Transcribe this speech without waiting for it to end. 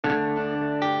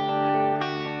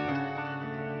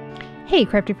Hey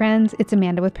crafty friends, it's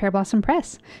Amanda with Pear Blossom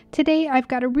Press. Today I've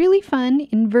got a really fun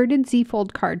inverted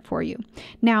Z-fold card for you.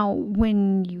 Now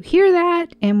when you hear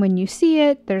that and when you see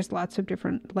it, there's lots of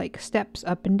different steps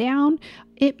up and down.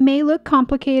 It may look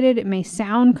complicated, it may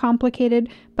sound complicated,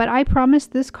 but I promise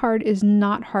this card is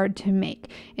not hard to make.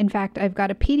 In fact, I've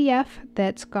got a PDF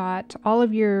that's got all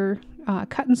of your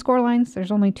cut and score lines.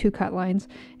 There's only 2 cut lines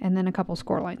and then a couple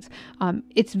score lines.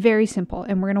 It's very simple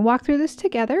and we're going to walk through this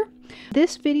together.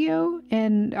 This video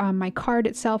and my card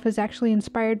itself is actually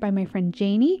inspired by my friend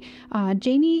Janie.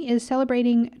 Janie is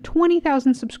celebrating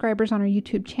 20,000 subscribers on her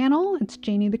YouTube channel. It's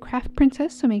Janie the Craft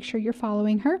Princess, so make sure you're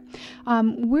following her.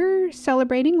 We're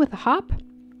celebrating with a hop,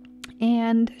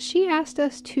 and she asked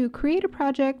us to create a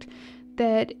project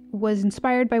that was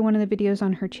inspired by one of the videos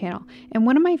on her channel. And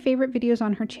one of my favorite videos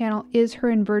on her channel is her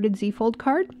inverted Z-fold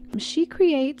card. She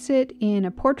creates it in a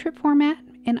portrait format,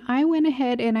 and I went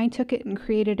ahead and I took it and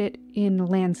created it in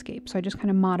landscape. So I just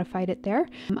kind of modified it there.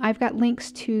 I've got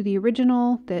links to the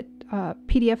original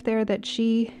PDF there that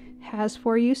she has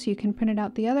for you, so you can print it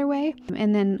out the other way.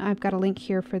 And then I've got a link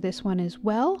here for this one as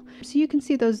well. So you can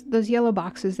see those yellow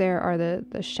boxes there are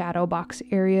the shadow box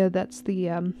area. That's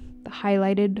the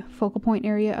highlighted focal point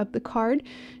area of the card,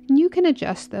 and you can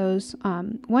adjust those.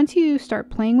 Once you start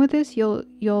playing with this,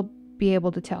 you'll be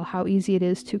able to tell how easy it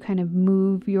is to kind of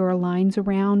move your lines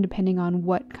around depending on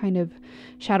what kind of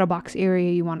shadow box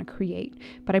area you want to create.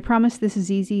 But I promise this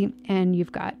is easy, and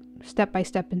you've got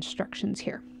step-by-step instructions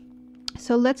here.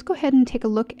 So let's go ahead and take a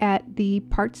look at the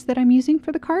parts that I'm using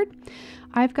for the card.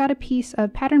 I've got a piece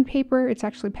of pattern paper. It's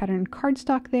actually patterned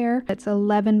cardstock there. It's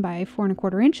 11 by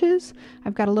 4¼ inches.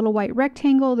 I've got a little white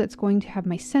rectangle that's going to have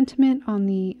my sentiment on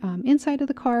the inside of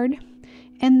the card.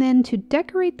 And then to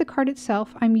decorate the card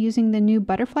itself, I'm using the new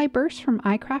butterfly bursts from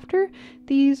iCrafter.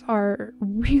 These are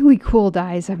really cool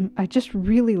dies. I just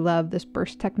really love this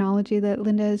burst technology that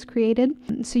Linda has created.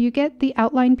 So you get the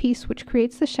outline piece, which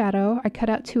creates the shadow. I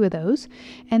cut out 2 of those.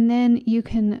 And then you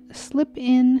can slip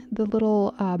in the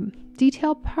little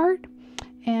detail part,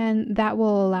 and that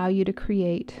will allow you to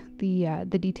create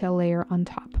the detail layer on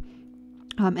top.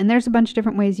 And there's a bunch of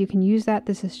different ways you can use that.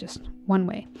 This is just one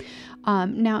way.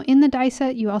 Now in the die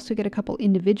set, you also get a couple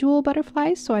individual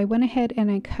butterflies. So I went ahead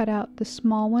and I cut out the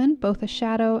small one, both a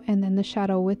shadow and then the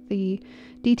shadow with the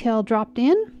detail dropped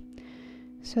in,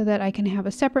 so that I can have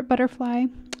a separate butterfly.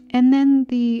 And then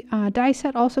the die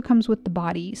set also comes with the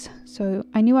bodies. So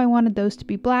I knew I wanted those to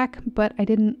be black, but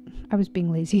I was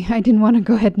being lazy. I didn't want to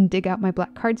go ahead and dig out my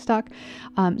black cardstock.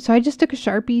 So I just took a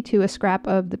Sharpie to a scrap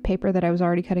of the paper that I was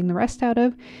already cutting the rest out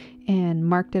of and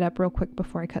marked it up real quick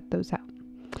before I cut those out.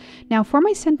 Now for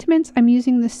my sentiments, I'm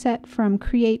using the set from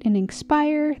Create and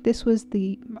Inspire. This was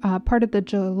the part of the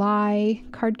July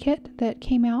card kit that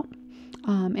came out.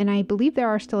 And I believe there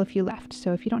are still a few left.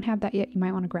 So if you don't have that yet, you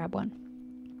might want to grab one.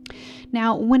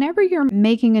 Now, whenever you're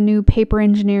making a new paper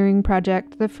engineering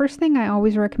project, the first thing I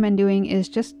always recommend doing is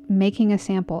just making a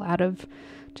sample out of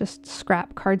just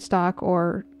scrap cardstock,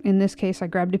 or in this case, I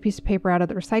grabbed a piece of paper out of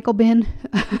the recycle bin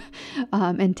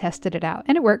and tested it out,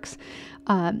 and it works.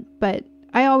 But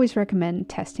I always recommend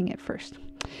testing it first.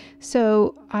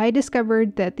 So I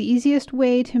discovered that the easiest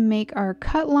way to make our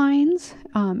cut lines,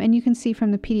 and you can see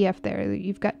from the PDF there that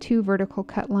you've got 2 vertical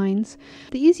cut lines.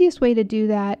 The easiest way to do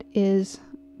that is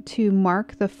to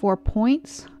mark the 4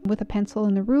 points with a pencil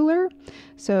and the ruler.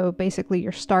 So basically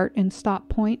your start and stop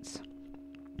points.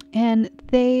 And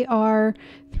they are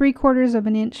 3/4 of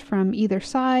an inch from either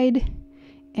side,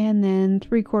 and then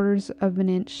 3/4 of an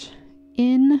inch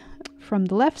in from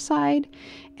the left side.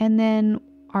 And then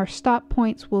our stop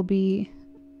points will be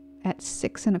at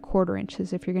 6¼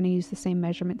 inches if you're going to use the same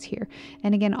measurements here.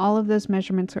 And again, all of those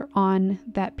measurements are on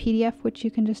that PDF, which you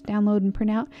can just download and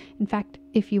print out. In fact,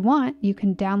 if you want, you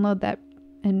can download that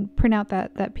and print out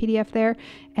that PDF there,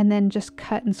 and then just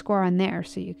cut and score on there,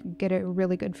 so you can get a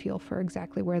really good feel for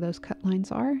exactly where those cut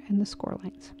lines are and the score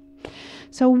lines.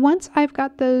 So once I've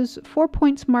got those 4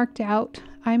 points marked out,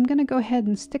 I'm going to go ahead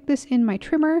and stick this in my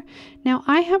trimmer. Now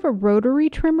I have a rotary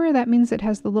trimmer. That means it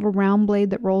has the little round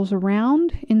blade that rolls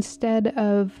around instead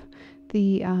of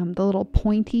the little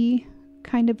pointy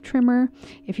kind of trimmer.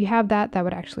 If you have that, that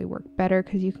would actually work better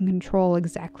because you can control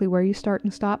exactly where you start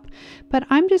and stop. But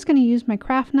I'm just going to use my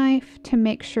craft knife to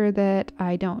make sure that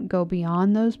I don't go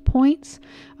beyond those points.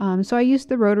 So I used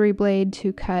the rotary blade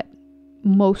to cut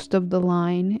most of the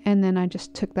line, and then I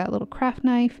just took that little craft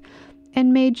knife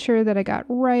and made sure that I got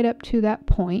right up to that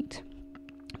point,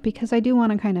 because I do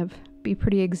want to kind of be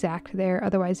pretty exact there,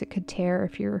 otherwise it could tear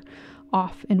if you're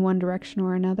off in one direction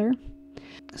or another.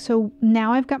 So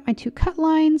now I've got my 2 cut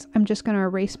lines. I'm just going to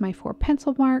erase my 4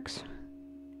 pencil marks,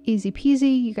 easy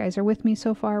peasy. You guys are with me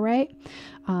so far, right?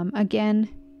 Again,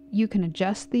 you can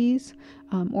adjust these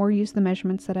or use the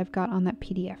measurements that I've got on that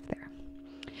PDF there.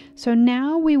 So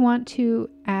now we want to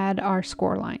add our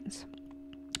score lines.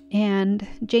 And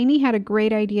Janie had a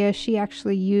great idea. She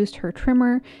actually used her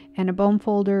trimmer and a bone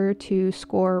folder to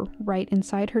score right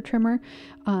inside her trimmer.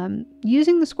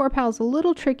 Using the score pal is a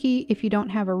little tricky if you don't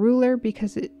have a ruler,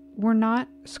 because we're not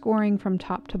scoring from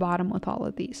top to bottom with all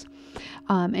of these.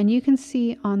 And you can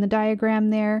see on the diagram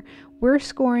there, we're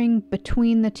scoring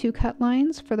between the two cut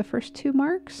lines for the first two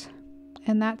marks.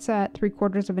 And that's at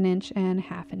 3/4 of an inch and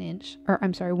 1/2 inch, or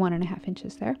I'm sorry, 1.5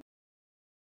 inches there.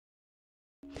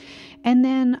 And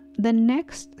then the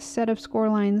next set of score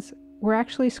lines, we're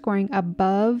actually scoring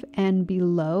above and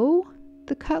below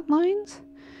the cut lines.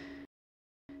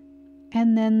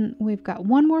 And then we've got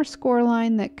one more score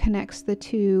line that connects the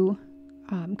two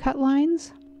cut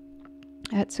lines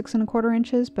at 6 1/4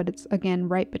 inches, but it's again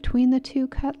right between the two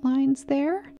cut lines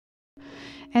there.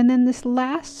 And then this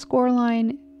last score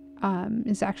line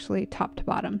is actually top to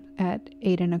bottom at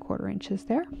 8 1/4 inches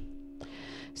there.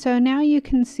 So now you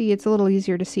can see, it's a little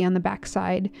easier to see on the back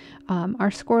side.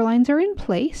 Our score lines are in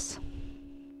place.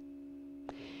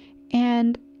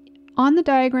 And on the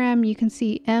diagram, you can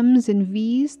see M's and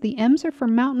V's. The M's are for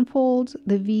mountain folds,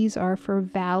 the V's are for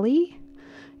valley.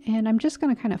 And I'm just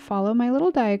going to kind of follow my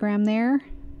little diagram there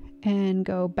and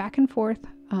go back and forth.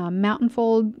 Mountain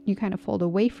fold, you kind of fold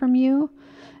away from you,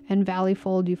 and valley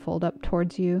fold, you fold up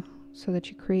towards you so that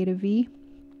you create a V.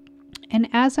 And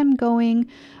as I'm going,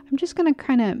 I'm just going to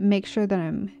kind of make sure that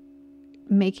I'm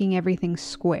making everything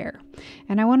square.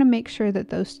 And I want to make sure that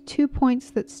those 2 points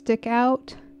that stick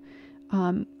out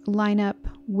line up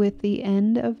with the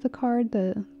end of the card,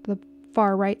 the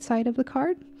far right side of the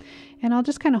card. And I'll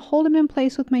just kind of hold them in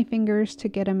place with my fingers to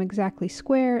get them exactly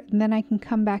square. And then I can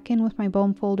come back in with my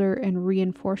bone folder and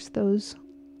reinforce those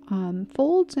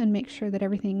folds and make sure that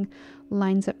everything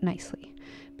lines up nicely.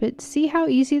 But see how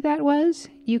easy that was?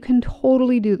 You can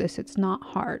totally do this. It's not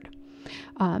hard.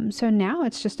 So now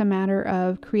it's just a matter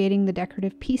of creating the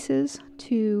decorative pieces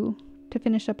to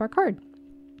finish up our card.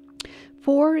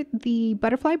 For the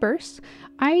butterfly bursts,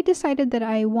 I decided that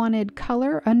I wanted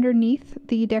color underneath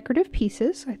the decorative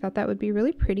pieces. I thought that would be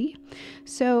really pretty.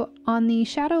 So on the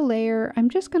shadow layer, I'm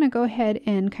just going to go ahead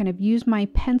and kind of use my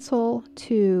pencil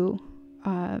to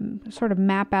sort of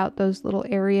map out those little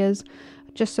areas,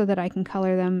 just so that I can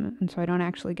color them, and so I don't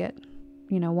actually get,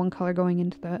 one color going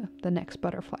into the next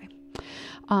butterfly.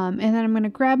 And then I'm going to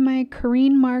grab my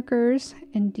Corrine markers,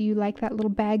 and do you like that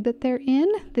little bag that they're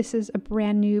in? This is a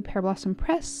brand new Pear Blossom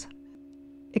Press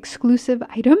exclusive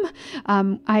item.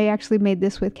 I actually made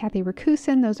this with Kathy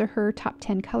Rakusin. Those are her top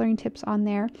 10 coloring tips on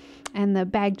there. And the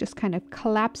bag just kind of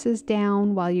collapses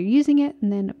down while you're using it,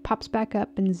 and then it pops back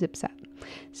up and zips up.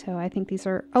 So I think these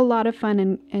are a lot of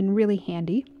fun and really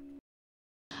handy.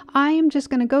 I am just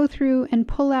going to go through and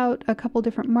pull out a couple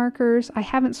different markers. I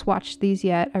haven't swatched these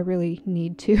yet. I really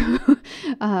need to,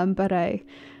 but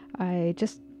I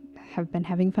just have been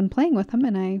having fun playing with them,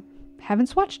 and I haven't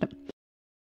swatched them.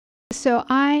 So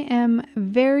I am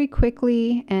very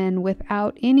quickly and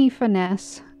without any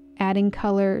finesse adding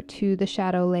color to the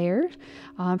shadow layer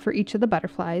for each of the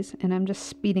butterflies, and I'm just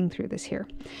speeding through this here.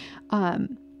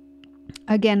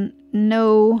 Again,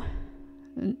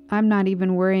 I'm not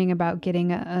even worrying about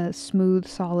getting a smooth,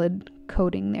 solid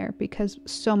coating there, because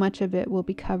so much of it will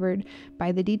be covered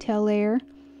by the detail layer.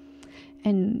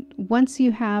 And once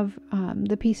you have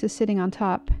the pieces sitting on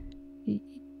top,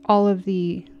 all of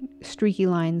the streaky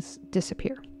lines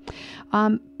disappear.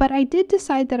 But I did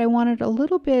decide that I wanted a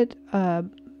little bit of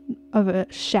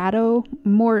a shadow,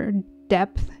 more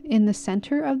depth in the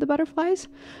center of the butterflies.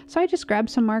 So I just grabbed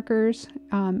some markers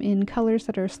in colors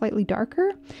that are slightly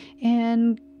darker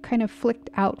and kind of flicked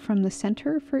out from the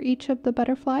center for each of the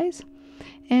butterflies.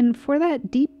 And for that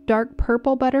deep dark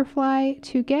purple butterfly,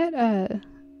 to get a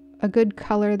good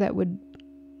color that would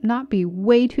not be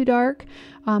way too dark,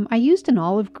 I used an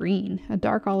olive green, a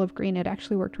dark olive green. It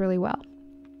actually worked really well.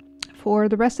 For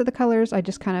the rest of the colors, I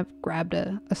just kind of grabbed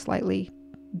a slightly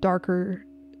darker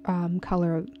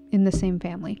color in the same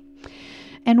family.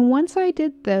 And once I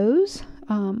did those,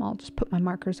 I'll just put my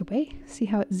markers away. See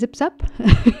how it zips up?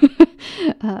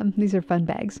 These are fun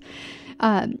bags.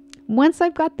 Once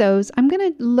I've got those, I'm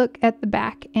going to look at the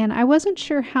back, and I wasn't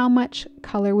sure how much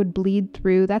color would bleed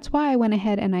through. That's why I went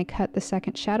ahead and I cut the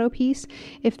second shadow piece.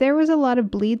 If there was a lot of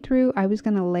bleed through, I was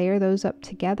going to layer those up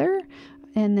together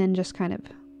and then just kind of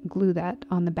glue that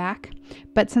on the back.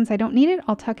 But since I don't need it,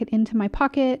 I'll tuck it into my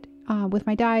pocket with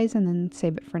my dies and then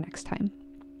save it for next time.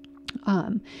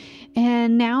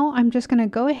 And now I'm just going to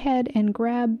go ahead and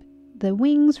grab the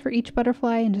wings for each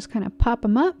butterfly and just kind of pop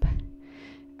them up.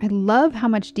 I love how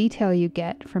much detail you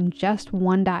get from just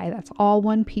one die. That's all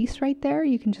one piece right there.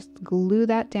 You can just glue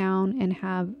that down and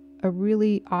have a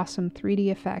really awesome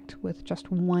 3D effect with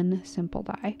just one simple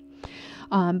die.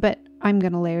 But I'm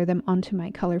going to layer them onto my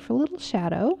colorful little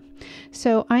shadow.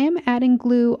 So I am adding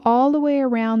glue all the way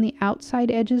around the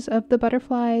outside edges of the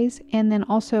butterflies and then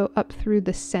also up through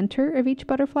the center of each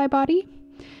butterfly body.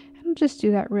 I'll just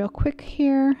do that real quick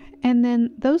here. And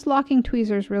then those locking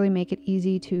tweezers really make it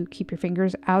easy to keep your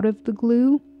fingers out of the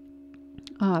glue,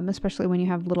 especially when you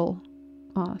have little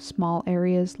small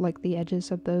areas like the edges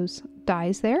of those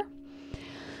dies there.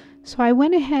 So I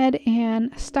went ahead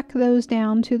and stuck those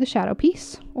down to the shadow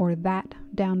piece, or that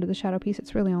down to the shadow piece.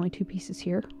 It's really only two pieces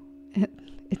here.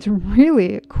 It's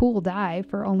really a cool die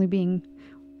for only being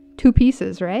two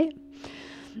pieces, right?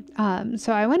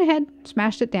 So I went ahead,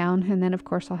 smashed it down, and then of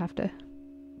course I'll have to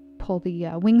pull the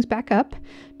wings back up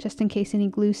just in case any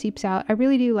glue seeps out. I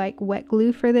really do like wet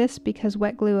glue for this because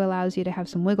wet glue allows you to have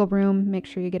some wiggle room, make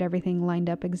sure you get everything lined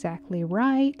up exactly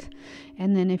right,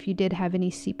 and then if you did have any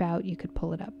seep out, you could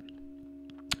pull it up.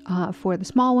 For the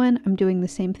small one, I'm doing the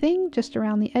same thing, just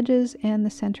around the edges and the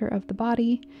center of the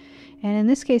body. And in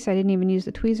this case, I didn't even use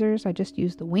the tweezers. I just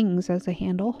used the wings as a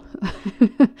handle.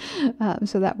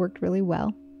 So that worked really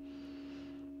well.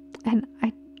 And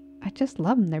I just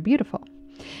love them. They're beautiful.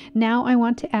 Now I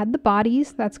want to add the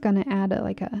bodies. That's going to add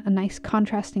a nice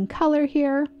contrasting color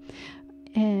here.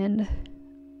 And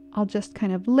I'll just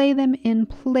kind of lay them in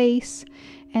place.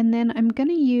 And then I'm going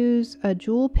to use a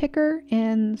jewel picker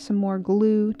and some more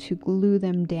glue to glue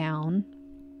them down.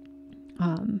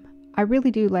 I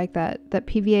really do like that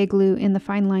PVA glue in the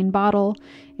fine line bottle.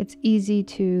 It's easy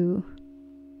to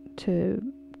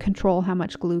control how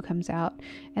much glue comes out.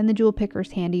 And the jewel picker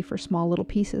is handy for small little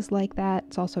pieces like that.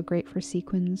 It's also great for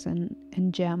sequins and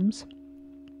gems.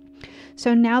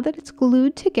 So now that it's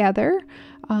glued together,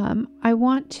 I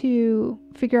want to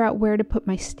figure out where to put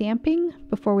my stamping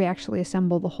before we actually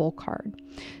assemble the whole card.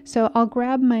 So I'll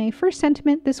grab my first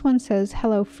sentiment. This one says,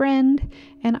 "Hello friend,"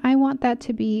 and I want that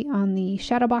to be on the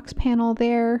shadow box panel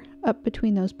there, up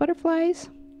between those butterflies.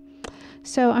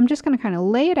 So I'm just going to kind of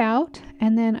lay it out,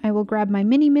 and then I will grab my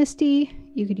mini Misty.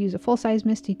 You could use a full-size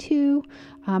Misty too,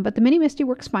 but the mini Misty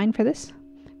works fine for this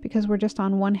because we're just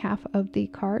on one half of the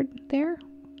card there.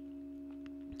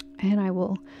 And I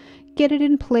will get it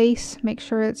in place, make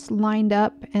sure it's lined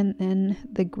up, and then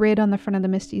the grid on the front of the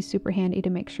Misty is super handy to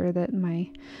make sure that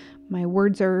my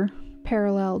words are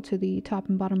parallel to the top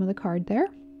and bottom of the card there.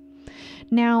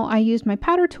 Now I used my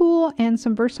powder tool and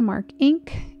some Versamark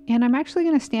ink, and I'm actually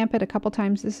going to stamp it a couple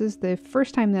times. This is the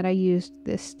first time that I used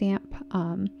this stamp,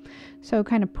 so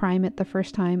kind of prime it the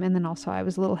first time, and then also I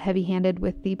was a little heavy-handed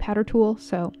with the powder tool,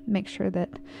 so make sure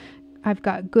that I've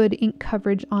got good ink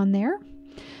coverage on there.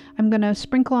 I'm going to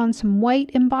sprinkle on some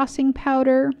white embossing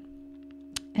powder,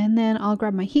 and then I'll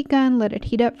grab my heat gun, let it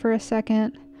heat up for a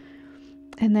second,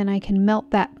 and then I can melt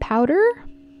that powder.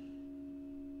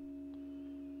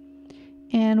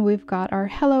 And we've got our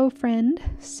 "Hello Friend"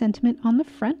 sentiment on the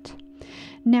front.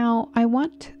 Now I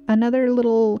want another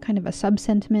little kind of a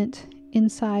sub-sentiment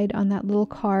inside on that little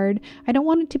card. I don't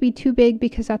want it to be too big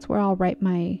because that's where I'll write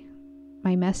my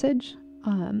message.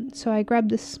 So I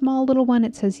grabbed this small little one.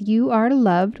 It says "You are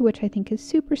loved," which I think is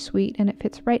super sweet, and it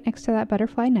fits right next to that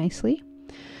butterfly nicely.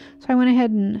 So I went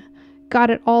ahead and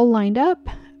got it all lined up.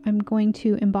 I'm going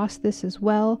to emboss this as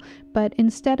well, but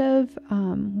instead of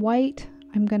white,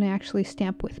 I'm going to actually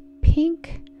stamp with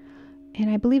pink, and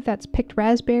I believe that's picked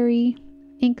raspberry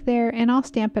ink there, and I'll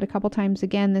stamp it a couple times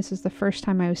again. This is the first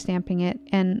time I was stamping it,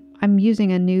 and I'm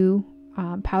using a new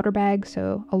powder bag,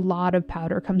 so a lot of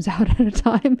powder comes out at a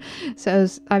time. So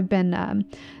I've been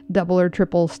double or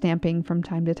triple stamping from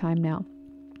time to time now.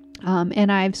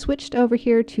 And I've switched over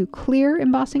here to clear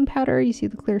embossing powder. You see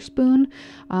the clear spoon.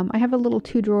 I have a little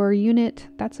 2-drawer unit.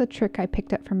 That's a trick I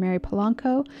picked up from Mary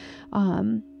Polanco.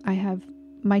 I have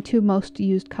my two most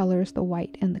used colors, the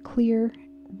white and the clear,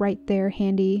 right there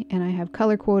handy, and I have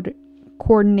color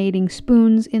coordinating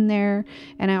spoons in there,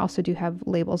 and I also do have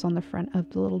labels on the front of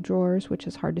the little drawers, which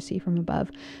is hard to see from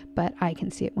above, but I can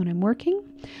see it when I'm working.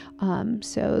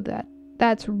 So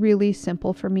that's really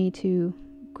simple for me to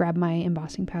grab my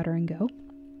embossing powder and go.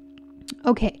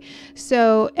 Okay,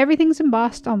 so everything's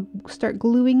embossed. I'll start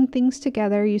gluing things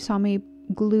together. You saw me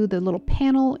glue the little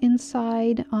panel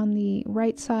inside on the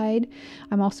right side.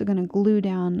 I'm also going to glue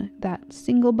down that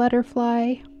single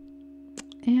butterfly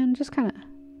and just kind of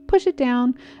push it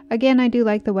down. Again, I do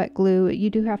like the wet glue. You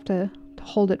do have to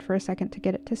hold it for a second to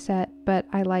get it to set, but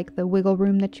I like the wiggle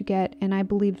room that you get, and I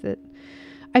believe that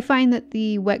I find that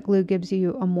the wet glue gives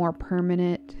you a more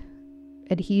permanent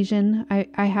adhesion.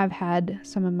 I have had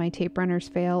some of my tape runners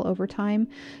fail over time,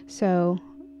 so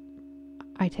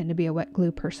I tend to be a wet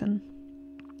glue person.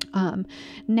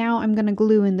 Now I'm going to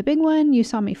glue in the big one. You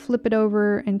saw me flip it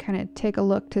over and kind of take a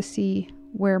look to see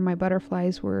where my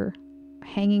butterflies were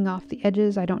hanging off the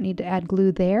edges. I don't need to add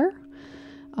glue there.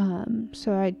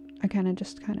 So I kind of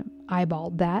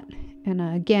eyeballed that. And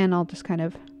again, I'll just kind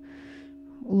of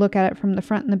look at it from the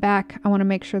front and the back. I want to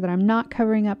make sure that I'm not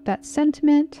covering up that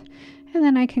sentiment. And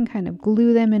then I can kind of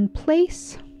glue them in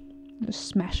place. Just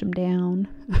smash them down.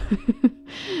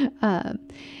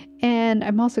 And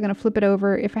I'm also going to flip it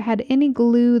over. If I had any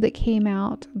glue that came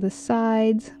out the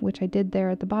sides, which I did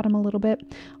there at the bottom a little bit,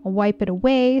 I'll wipe it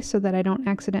away so that I don't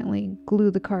accidentally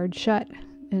glue the card shut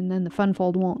and then the fun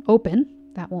fold won't open.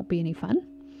 That won't be any fun.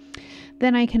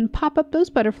 Then I can pop up those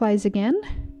butterflies again.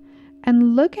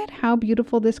 And look at how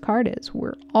beautiful this card is.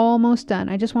 We're almost done.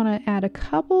 I just want to add a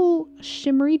couple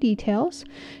shimmery details.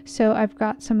 So I've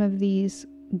got some of these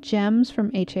gems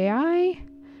from HAI.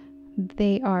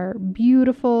 They are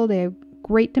beautiful. They have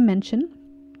great dimension.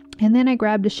 And then I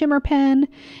grabbed a shimmer pen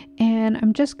and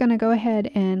I'm just going to go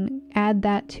ahead and add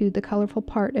that to the colorful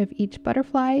part of each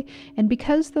butterfly. And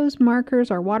because those markers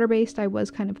are water-based, I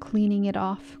was kind of cleaning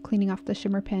off the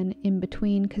shimmer pen in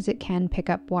between because it can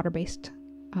pick up water-based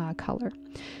color.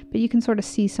 But you can sort of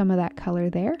see some of that color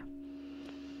there.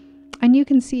 And you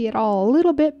can see it all a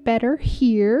little bit better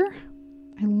here.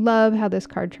 I love how this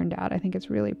card turned out. I think it's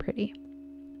really pretty.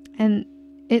 And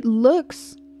it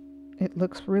looks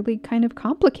really kind of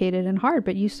complicated and hard,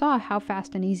 but you saw how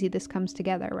fast and easy this comes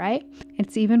together, right?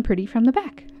 It's even pretty from the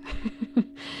back.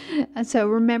 So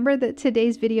remember that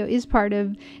today's video is part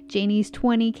of Janie's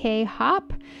 20K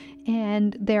hop.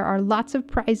 And there are lots of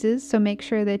prizes, so make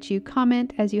sure that you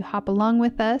comment as you hop along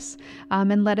with us,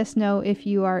 and let us know if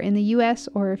you are in the US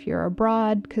or if you're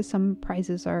abroad, because some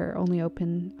prizes are only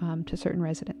open to certain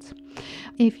residents.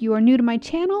 If you are new to my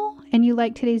channel and you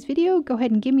like today's video, go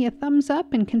ahead and give me a thumbs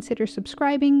up and consider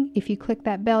subscribing. If you click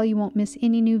that bell, you won't miss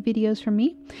any new videos from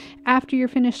me. After you're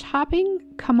finished hopping,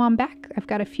 come on back. I've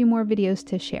got a few more videos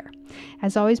to share.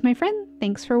 As always, my friend,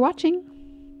 thanks for watching.